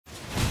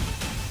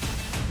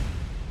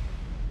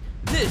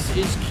This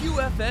is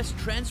QFS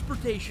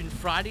Transportation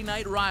Friday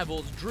Night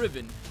Rivals,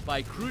 driven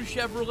by Cruise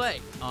Chevrolet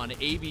on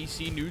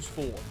ABC News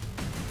 4.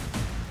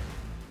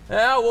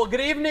 Well, good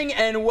evening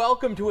and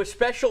welcome to a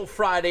special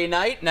Friday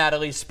night.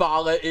 Natalie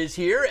Spalla is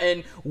here,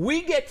 and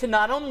we get to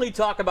not only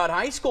talk about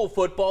high school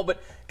football,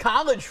 but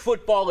college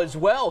football as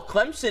well.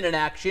 Clemson in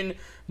action.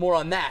 More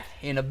on that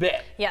in a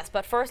bit. Yes,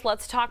 but first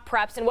let's talk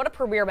preps and what a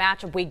premier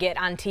matchup we get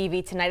on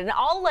TV tonight. In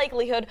all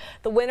likelihood,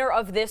 the winner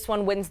of this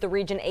one wins the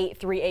Region 8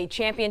 3A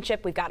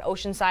championship. We've got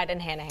Oceanside and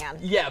Hanahan.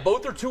 Yeah,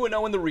 both are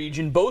 2-0 in the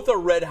region. Both are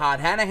red hot.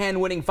 Hanahan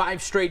winning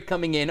 5 straight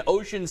coming in.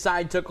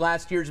 Oceanside took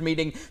last year's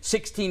meeting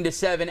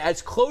 16-7,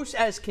 as close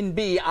as can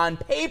be on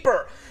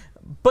paper,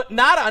 but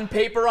not on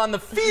paper on the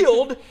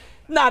field.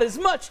 Not as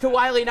much to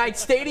Wiley Knight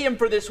Stadium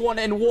for this one,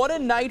 and what a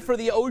night for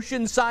the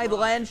Oceanside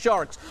Land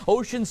Sharks.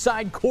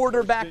 Oceanside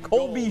quarterback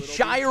Colby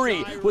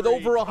Shirey with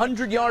over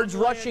 100 yards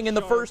rushing in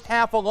the first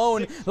half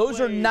alone. Those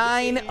are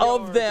 9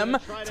 of them.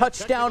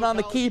 Touchdown on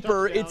the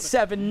keeper. It's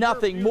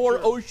 7-0. More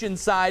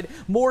Oceanside,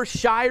 more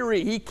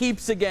Shirey. He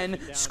keeps again,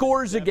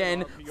 scores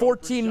again.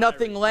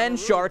 14-0 Land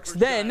Sharks.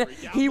 Then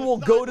he will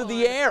go to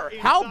the air.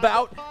 How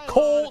about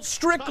Cole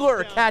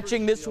Strickler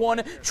catching this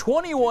one?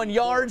 21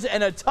 yards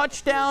and a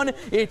touchdown.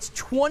 It's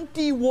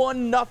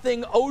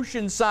 21-0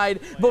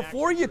 Oceanside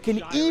before you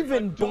can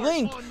even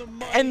blink.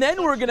 And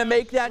then we're going to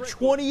make that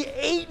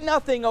 28-0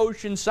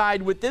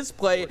 Oceanside with this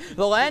play.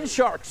 The Land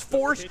Sharks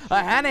force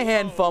a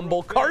Hanahan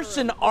fumble.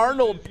 Carson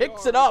Arnold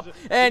picks it up,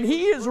 and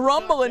he is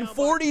rumbling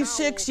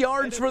 46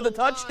 yards for the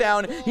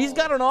touchdown. He's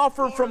got an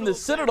offer from the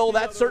Citadel.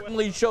 That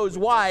certainly shows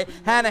why.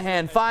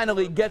 Hanahan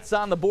finally gets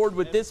on the board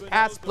with this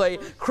pass play.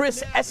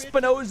 Chris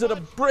Espinoza to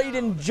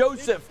Braden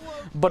Joseph,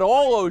 but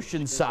all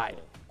Oceanside.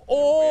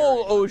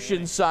 All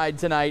Oceanside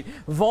tonight.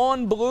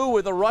 Vaughn Blue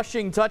with a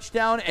rushing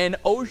touchdown, and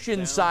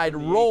Oceanside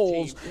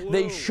rolls.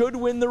 They should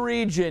win the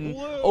region.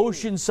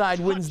 Oceanside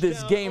wins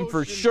this game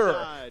for sure,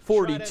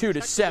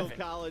 42-7.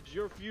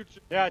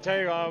 Yeah, I tell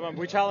you,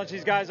 we challenged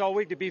these guys all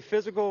week to be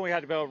physical. We had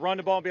to be able to run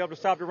the ball and be able to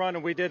stop the run,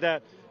 and we did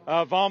that.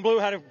 Vaughn Blue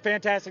had a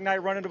fantastic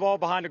night running the ball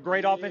behind a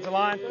great offensive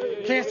line.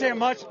 Can't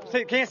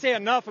say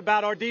enough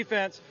about our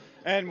defense.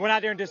 And went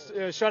out there and just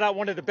shut out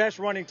one of the best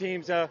running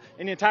teams in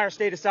the entire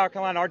state of South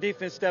Carolina. Our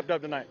defense stepped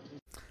up tonight.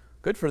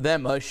 Good for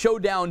them. A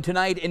showdown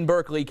tonight in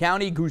Berkeley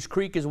County. Goose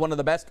Creek is one of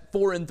the best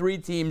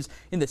 4-3 teams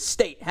in the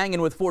state,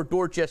 hanging with Fort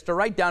Dorchester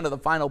right down to the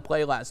final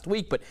play last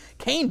week. But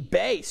Cane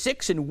Bay,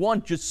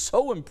 6-1, just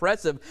so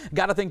impressive.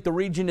 Got to think the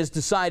region is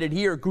decided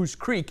here. Goose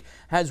Creek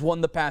has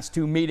won the past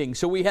 2 meetings.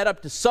 So we head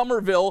up to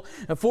Somerville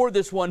for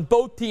this one.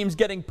 Both teams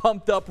getting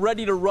pumped up,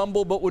 ready to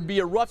rumble, but would be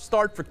a rough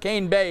start for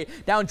Cane Bay.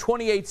 Down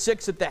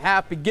 28-6 at the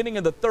half, beginning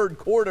of the third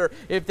quarter.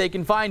 If they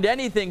can find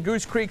anything,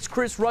 Goose Creek's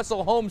Chris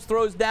Russell Holmes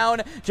throws down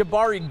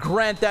Jabari Grant.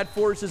 That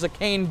forces a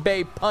Cane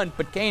Bay punt,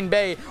 but Cane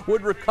Bay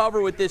would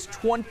recover with this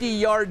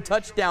 20-yard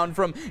touchdown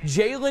from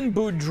Jalen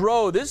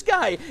Boudreau. This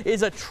guy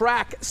is a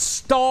track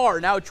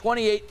star. Now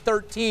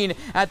 28-13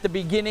 at the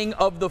beginning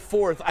of the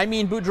fourth. I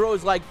mean, Boudreau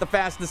is like the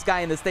fastest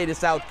guy in the state of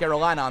South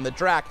Carolina on the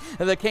track.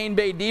 And the Cane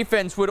Bay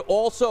defense would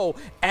also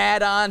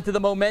add on to the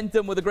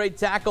momentum with a great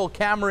tackle,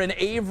 Cameron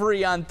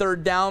Avery on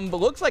third down.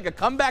 But looks like a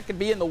comeback could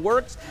be in the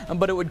works,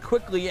 but it would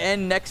quickly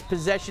end. Next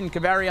possession,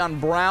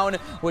 Kavarion Brown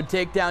would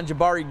take down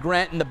Jabari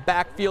Grant in the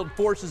backfield,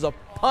 forces a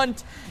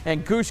punt,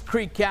 and Goose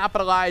Creek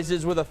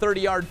capitalizes with a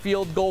 30-yard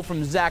field goal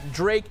from Zach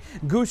Drake.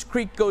 Goose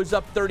Creek goes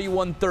up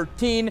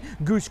 31-13.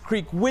 Goose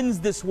Creek wins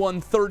this one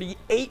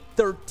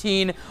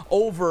 38-13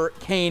 over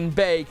Cane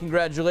Bay.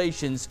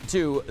 Congratulations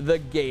to the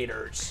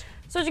Gators.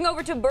 Switching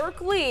over to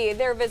Berkeley,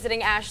 they're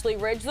visiting Ashley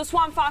Ridge. The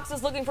Swamp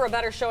Foxes looking for a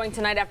better showing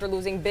tonight after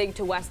losing big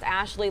to West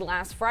Ashley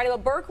last Friday.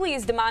 But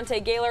Berkeley's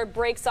DeMonte Gaylord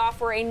breaks off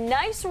for a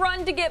nice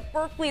run to get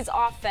Berkeley's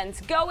offense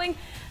going.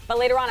 But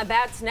later on, a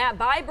bad snap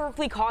by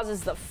Berkeley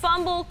causes the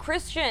fumble.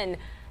 Christian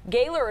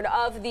Gaylord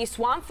of the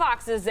Swamp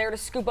Foxes there to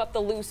scoop up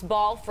the loose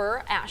ball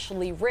for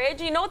Ashley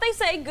Ridge. You know what they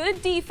say,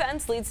 good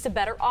defense leads to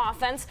better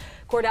offense.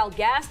 Cordell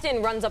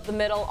Gaston runs up the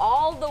middle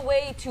all the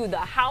way to the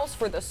house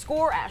for the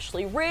score.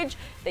 Ashley Ridge,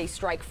 they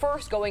strike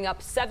first, going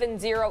up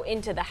 7-0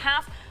 into the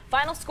half.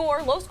 Final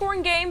score, low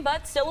scoring game,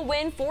 but still a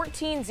win,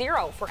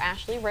 14-0 for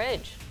Ashley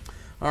Ridge.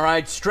 All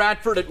right,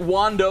 Stratford at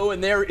Wando,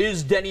 and there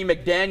is Denny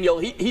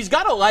McDaniel. He's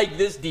got to like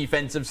this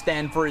defensive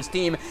stand for his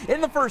team.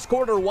 In the first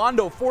quarter,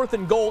 Wando 4th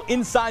and goal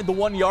inside the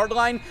 1-yard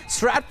line.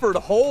 Stratford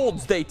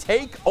holds. They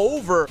take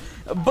over.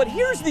 But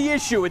here's the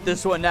issue with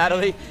this one,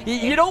 Natalie.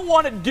 You don't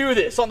want to do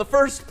this. On the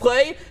first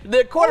play,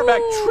 the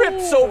quarterback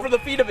trips over the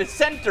feet of his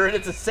center, and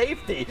it's a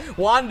safety.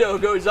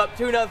 Wando goes up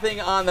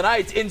 2-0 on the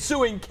Knights.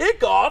 Ensuing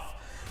kickoff.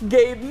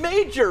 Gabe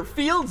Major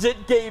fields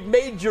it. Gabe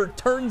Major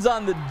turns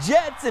on the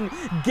Jets, and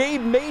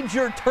Gabe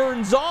Major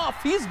turns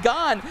off. He's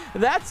gone.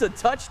 That's a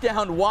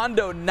touchdown.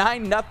 Wando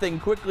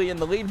 9-0 quickly in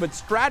the lead, but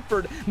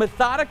Stratford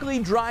methodically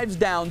drives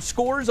down,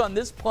 scores on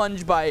this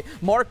plunge by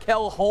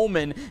Markel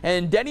Holman,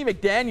 and Denny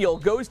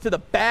McDaniel goes to the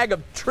bag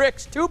of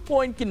tricks.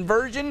 2-point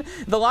conversion.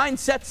 The line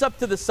sets up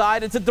to the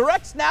side. It's a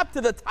direct snap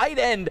to the tight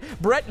end,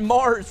 Brett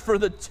Mars, for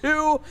the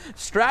 2.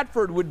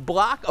 Stratford would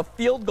block a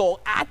field goal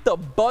at the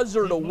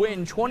buzzer to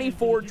win.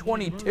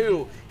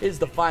 24-22 is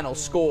the final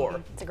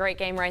score. It's a great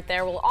game right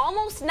there. Well,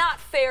 almost not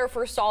fair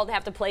for Saul to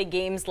have to play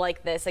games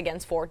like this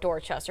against Fort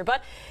Dorchester,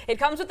 but it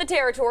comes with the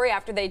territory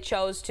after they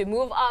chose to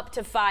move up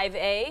to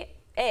 5A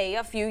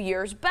a few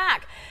years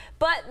back.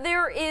 But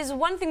there is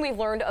one thing we've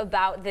learned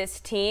about this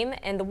team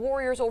and the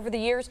Warriors over the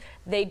years: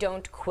 they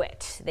don't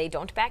quit. They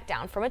don't back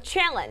down from a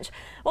challenge.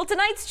 Well,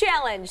 tonight's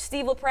challenge,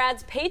 Steve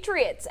LaPrad's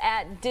Patriots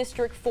at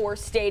District 4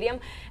 Stadium,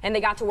 and they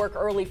got to work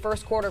early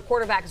first quarter.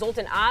 Quarterback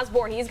Zoltan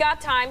Osborne, he's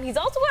got time. He's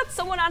also got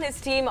someone on his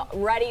team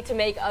ready to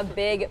make a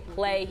big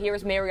play.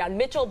 Here's Marion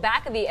Mitchell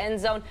back of the end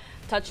zone.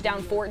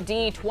 Touchdown Fort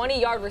D,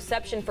 20-yard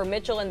reception for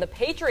Mitchell, and the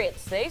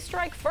Patriots, they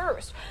strike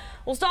first.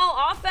 Well, Stall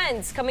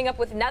offense coming up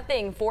with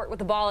nothing. Fort with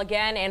the ball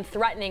again and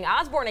threatening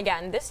Osborne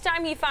again. This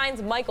time he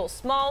finds Michael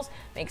Smalls,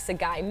 makes the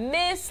guy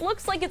miss.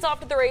 Looks like it's off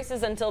to the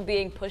races until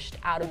being pushed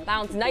out of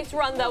bounds. Nice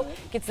run, though.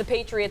 Gets the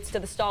Patriots to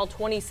the Stall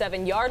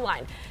 27-yard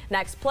line.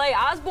 Next play,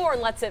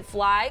 Osborne lets it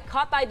fly.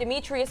 Caught by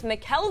Demetrius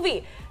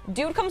McKelvey.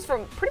 Dude comes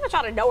from pretty much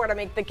out of nowhere to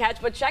make the catch,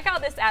 but check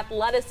out this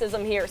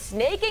athleticism here.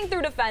 Snaking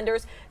through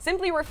defenders,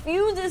 simply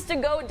refuses to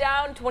go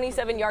down.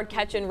 27-yard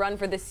catch and run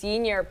for the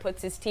senior.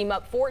 Puts his team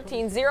up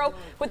 14-0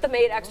 with the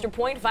made extra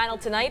point. Final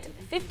tonight,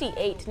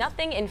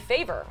 58-0 in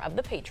favor of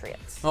the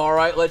Patriots. All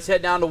right, let's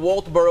head down to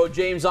Walterboro,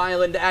 James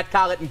Island at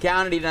Colleton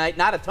County tonight.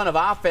 Not a ton of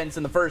offense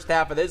in the first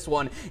half of this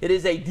one. It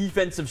is a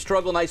defensive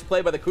struggle. Nice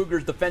play by the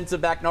Cougars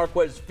defensive back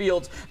Narquez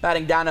Fields,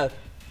 batting down a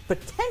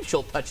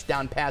potential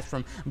touchdown pass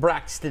from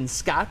Braxton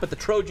Scott, but the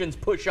Trojans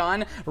push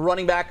on.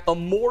 Running back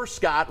Amore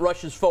Scott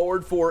rushes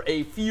forward for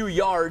a few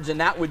yards, and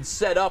that would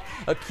set up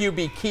a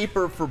QB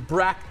keeper for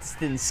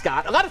Braxton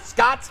Scott. A lot of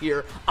Scotts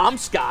here. I'm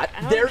Scott.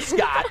 They're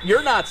Scott.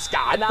 You're not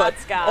Scott, but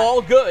Scott.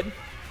 All good.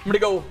 I'm going to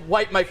go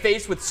wipe my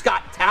face with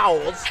Scott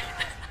towels.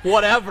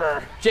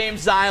 Whatever.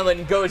 James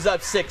Island goes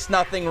up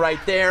 6-0 right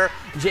there.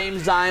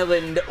 James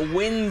Island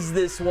wins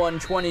this one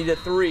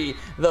 20-3,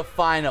 the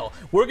final.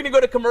 We're going to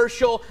go to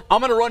commercial. I'm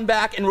going to run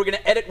back, and we're going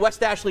to edit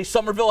West Ashley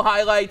Somerville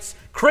highlights.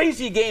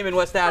 Crazy game in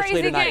West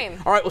Ashley tonight. Crazy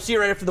game. All right, we'll see you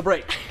right after the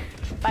break.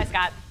 Bye,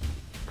 Scott.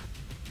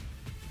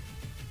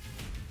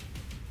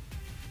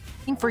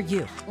 For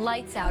you.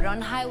 Lights out on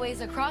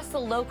highways across the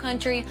low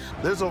country.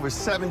 There's over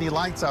 70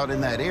 lights out in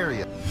that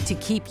area. To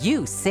keep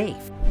you safe.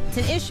 It's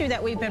an issue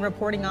that we've been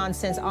reporting on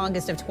since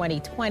August of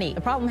 2020.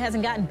 The problem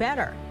hasn't gotten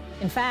better.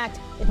 In fact,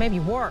 it may be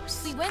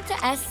worse. We went to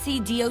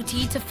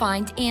SCDOT to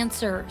find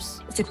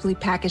answers. Typically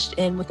packaged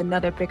in with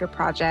another bigger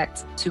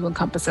project to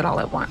encompass it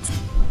all at once.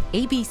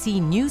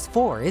 ABC News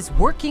 4 is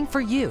working for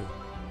you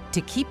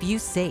to keep you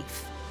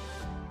safe.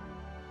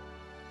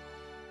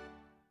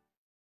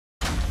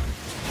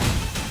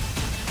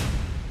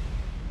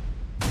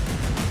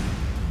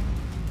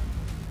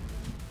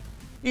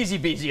 Easy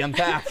beezy, I'm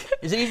back.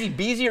 Is it easy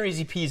beezy or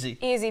easy peasy?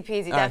 Easy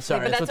peasy, definitely,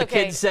 sorry, but that's that's what the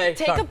okay. kids say.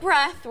 Take Sorry. a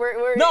breath.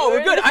 We're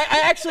good.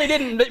 I actually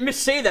didn't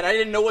miss-say that. I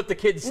didn't know what the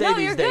kids say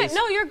these days. Good.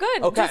 No, you're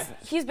good. Okay.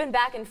 He's been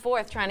back and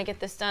forth trying to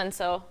get this done,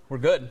 so we're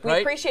good, right?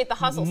 We appreciate the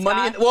hustle,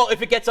 Scott. Well,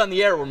 if it gets on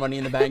the air, we're money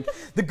in the bank.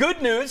 The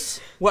good news,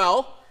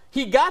 well,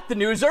 he got the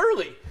news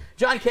early.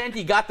 John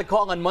Canty got the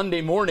call on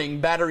Monday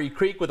morning, Battery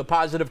Creek with a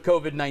positive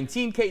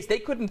COVID-19 case. They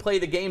couldn't play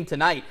the game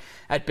tonight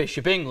at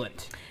Bishop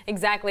England.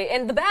 Exactly.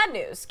 And the bad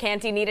news,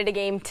 Canty needed a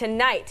game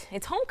tonight.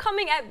 It's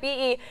homecoming at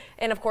BE,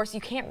 and of course,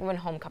 you can't ruin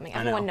homecoming.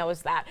 Everyone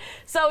knows that.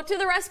 So to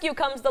the rescue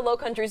comes the Low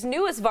Country's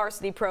newest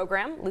varsity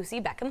program,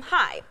 Lucy Beckham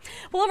High.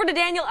 Well, over to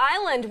Daniel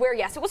Island, where,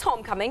 yes, it was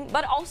homecoming,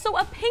 but also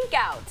a pink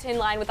out, in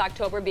line with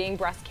October being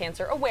Breast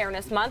Cancer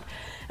Awareness Month.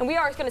 And we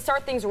are going to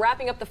start things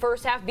wrapping up the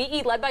first half.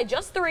 BE led by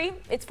just 3.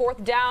 It's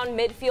fourth down,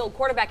 midfield.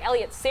 Quarterback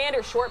Elliott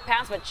Sanders, short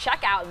pass, but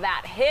check out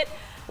that hit.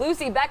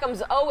 Lucy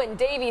Beckham's Owen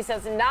Davies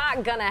says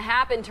not gonna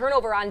happen.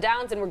 Turnover on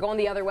downs, and we're going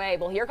the other way.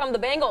 Well, here come the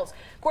Bengals.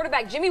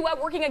 Quarterback Jimmy Webb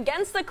working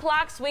against the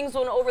clock, swings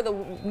one over the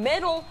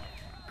middle.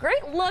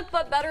 Great look,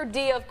 but better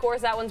D, of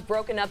course. That one's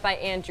broken up by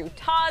Andrew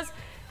Taz.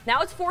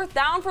 Now it's fourth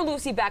down for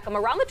Lucy Beckham,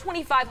 around the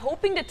 25,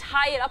 hoping to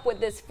tie it up with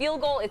this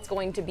field goal. It's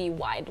going to be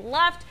wide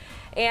left,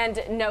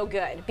 and no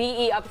good.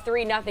 BE up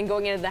 3-0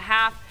 going into the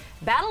half.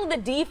 Battle of the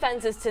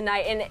defenses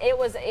tonight, and it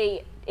was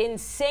a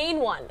insane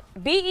one.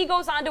 BE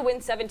goes on to win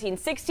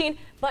 17-16,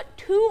 but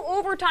 2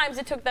 overtimes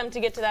it took them to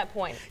get to that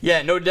point.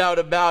 Yeah, no doubt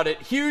about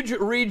it. Huge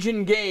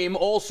region game,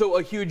 also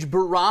a huge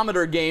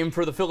barometer game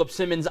for the Philip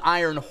Simmons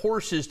Iron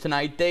Horses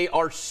tonight. They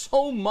are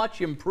so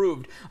much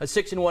improved. A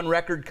 6-1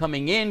 record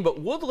coming in, but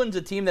Woodland's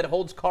a team that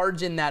holds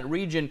cards in that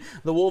region.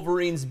 The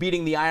Wolverines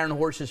beating the Iron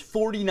Horses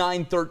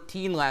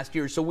 49-13 last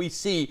year, so we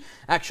see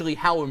actually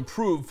how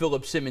improved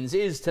Philip Simmons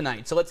is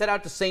tonight. So let's head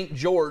out to St.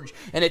 George,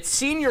 and it's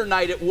senior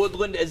night at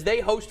Woodland as they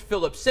host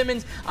Philip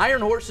Simmons.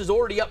 Iron Horses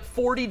already up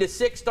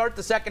 40-6. Start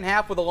the second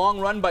half with a long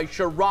run by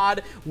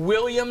Sherrod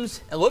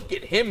Williams. And look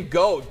at him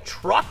go,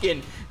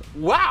 trucking.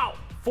 Wow,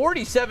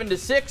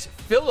 47-6.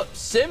 Philip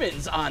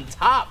Simmons on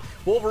top.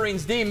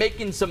 Wolverines D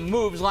making some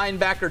moves.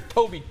 Linebacker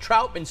Toby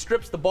Troutman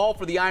strips the ball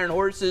for the Iron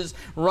Horses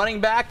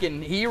running back,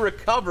 and he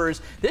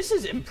recovers. This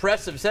is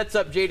impressive. Sets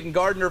up Jaden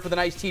Gardner for the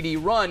nice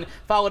TD run,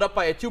 followed up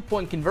by a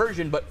 2-point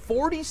conversion, but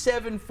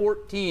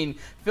 47-14.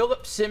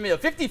 Philip Simmons,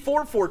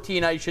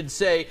 54-14, I should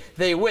say,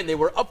 they win. They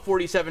were up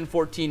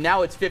 47-14.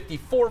 Now it's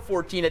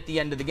 54-14 at the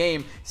end of the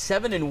game.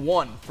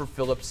 7-1 for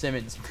Philip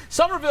Simmons.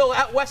 Somerville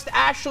at West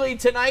Ashley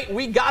tonight.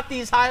 We got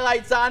these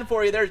highlights on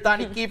for you. There's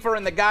Donnie Kiefer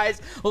and the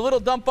guys. A little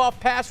dump-off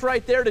pass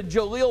right there to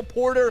Jaleel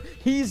Porter.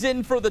 He's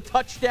in for the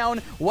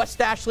touchdown. West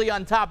Ashley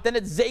on top. Then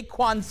it's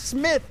Zaquan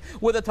Smith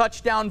with a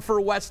touchdown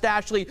for West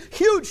Ashley.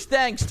 Huge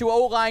thanks to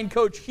O-line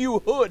coach Hugh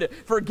Hood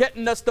for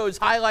getting us those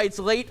highlights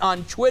late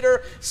on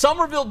Twitter.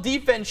 Somerville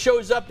defense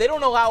shows up. They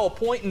don't allow a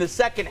point in the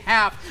second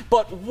half,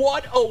 but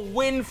what a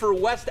win for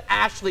West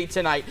Ashley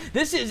tonight.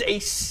 This is a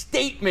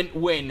statement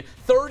win.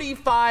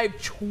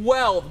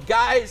 35-12.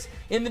 Guys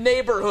in the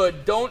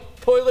neighborhood, don't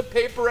toilet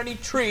paper any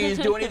trees,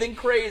 do anything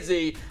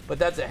crazy, but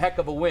that's a heck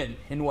of a win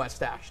in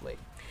West Ashley.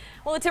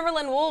 Well, the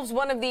Timberland Wolves,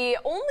 one of the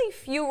only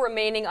few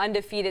remaining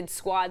undefeated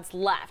squads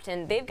left,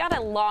 and they've got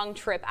a long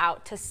trip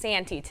out to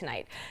Santee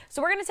tonight.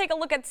 So we're going to take a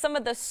look at some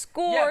of the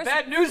scores.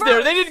 Yeah, bad news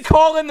there. They didn't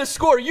call in the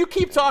score. You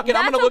keep talking.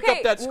 I'm going to look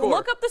up that score.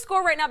 Look up the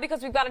score right now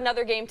because we've got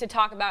another game to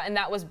talk about, and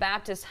that was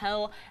Baptist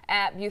Hill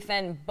at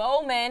Buthen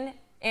Bowman.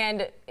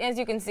 And as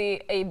you can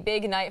see, a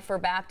big night for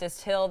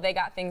Baptist Hill. They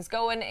got things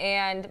going,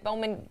 and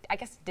Bowman, I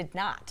guess, did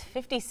not.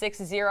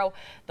 56-0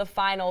 the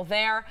final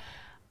there.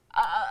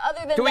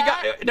 Other than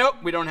that, nope,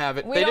 we don't have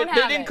it. They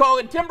didn't call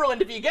in.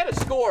 Timberland, if you get a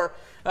score,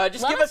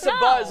 just give us a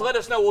buzz. Let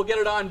us know. We'll get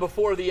it on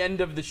before the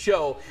end of the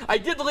show. I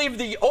did leave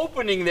the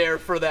opening there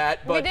for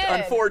that, but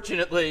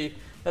unfortunately,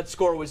 that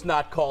score was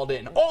not called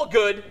in. All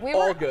good.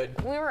 All good.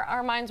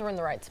 Our minds were in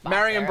the right spot.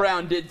 Marion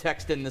Brown did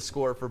text in the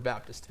score for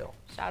Baptist Hill.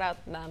 Shout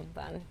out to them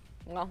then.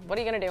 Well, what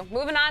are you going to do?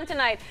 Moving on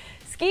tonight.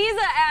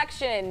 Skiza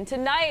action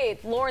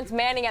tonight. Lawrence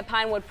Manning at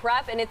Pinewood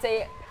Prep, and it's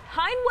a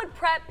Pinewood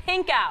Prep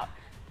pink out.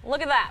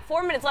 Look at that.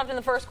 4 minutes left in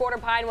the first quarter.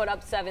 Pinewood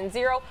up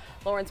 7-0.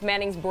 Lawrence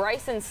Manning's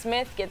Bryson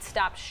Smith gets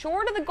stopped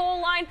short of the goal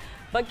line,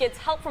 but gets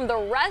help from the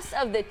rest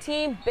of the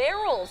team.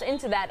 Barrels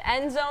into that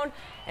end zone,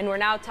 and we're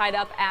now tied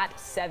up at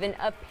 7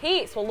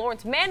 apiece. Well,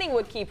 Lawrence Manning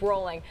would keep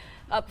rolling.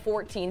 Up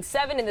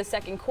 14-7 in the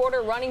second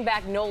quarter. Running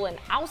back Nolan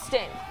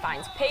Austin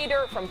finds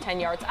Pater from 10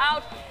 yards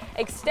out.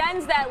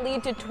 Extends that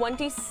lead to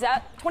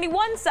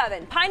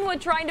 21-7. Pinewood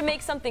trying to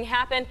make something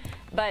happen,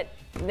 but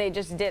they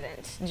just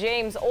didn't.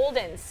 James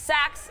Olden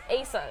sacks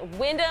Asa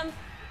Wyndham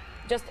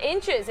just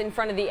inches in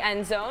front of the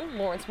end zone.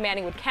 Lawrence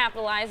Manning would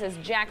capitalize as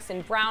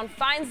Jackson Brown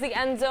finds the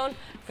end zone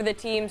for the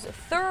team's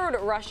third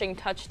rushing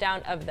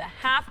touchdown of the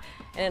half.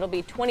 And it'll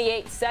be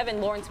 28-7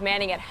 Lawrence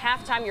Manning at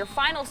halftime. Your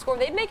final score,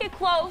 they'd make it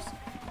close.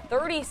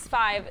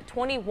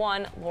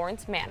 35-21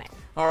 Lawrence Manning.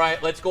 All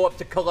right, let's go up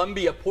to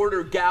Columbia.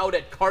 Porter Gowd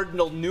at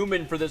Cardinal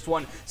Newman for this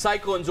one.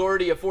 Cyclones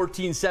already a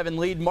 14-7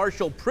 lead.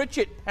 Marshall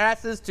Pritchett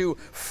passes to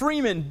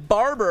Freeman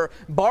Barber.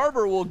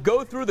 Barber will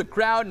go through the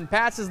crowd and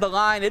passes the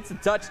line. It's a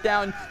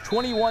touchdown.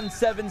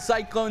 21-7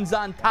 Cyclones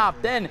on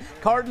top. Then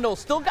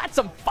Cardinals still got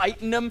some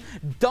fight in them.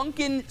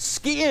 Duncan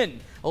Skian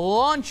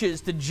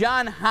launches to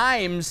John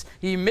Himes.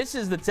 He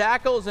misses the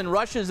tackles and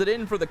rushes it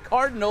in for the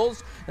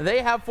Cardinals.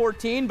 They have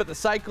 14, but the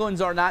Cyclones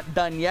are not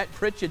done yet.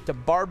 Pritchett to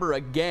Barber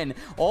again.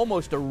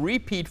 Almost a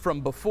repeat from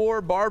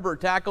before. Barber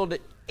tackled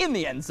it in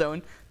the end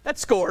zone. That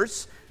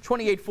scores.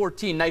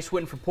 28-14. Nice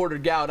win for Porter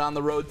Gowd on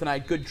the road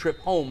tonight. Good trip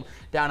home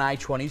down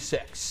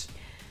I-26.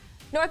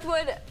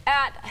 Northwood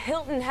at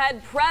Hilton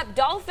Head Prep.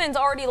 Dolphins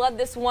already led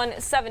this one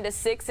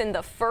 7-6 in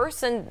the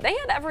first, and they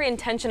had every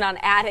intention on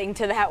adding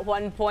to that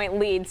 1-point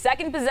lead.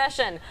 Second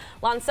possession,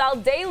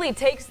 Lonsell Daly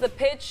takes the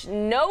pitch.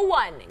 No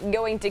one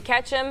going to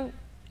catch him.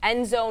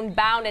 End zone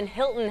bound, and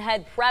Hilton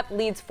Head Prep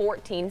leads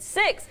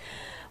 14-6.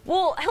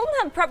 Well, Hilton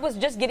Head Prep was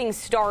just getting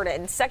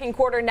started. Second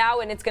quarter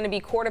now, and it's going to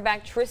be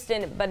quarterback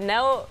Tristan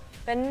Bonomo.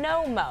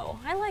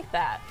 I like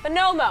that.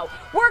 Bonomo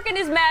working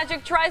his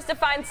magic, tries to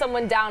find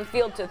someone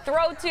downfield to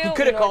throw to. You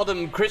could have called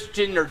him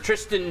Christian or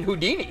Tristan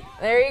Houdini.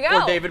 There you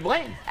go. Or David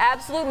Blaine.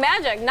 Absolute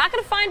magic. Not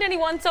going to find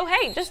anyone, so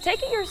hey, just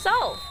take it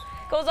yourself.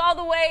 goes all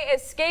the way,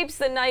 escapes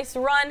the nice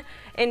run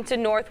into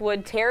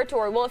Northwood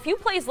territory. Well, a few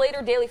plays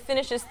later, Daly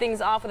finishes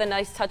things off with a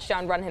nice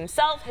touchdown run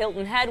himself.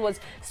 Hilton Head was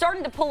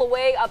starting to pull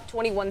away, up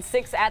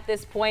 21-6 at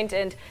this point,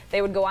 and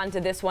they would go on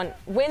to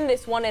win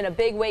this one in a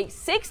big way,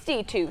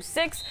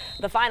 60-6,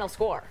 the final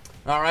score.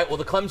 All right, well,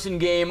 the Clemson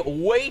game,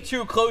 way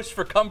too close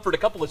for comfort. A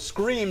couple of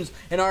screams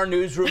in our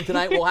newsroom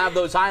tonight. We'll have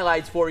those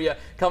highlights for you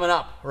coming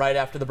up right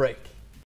after the break.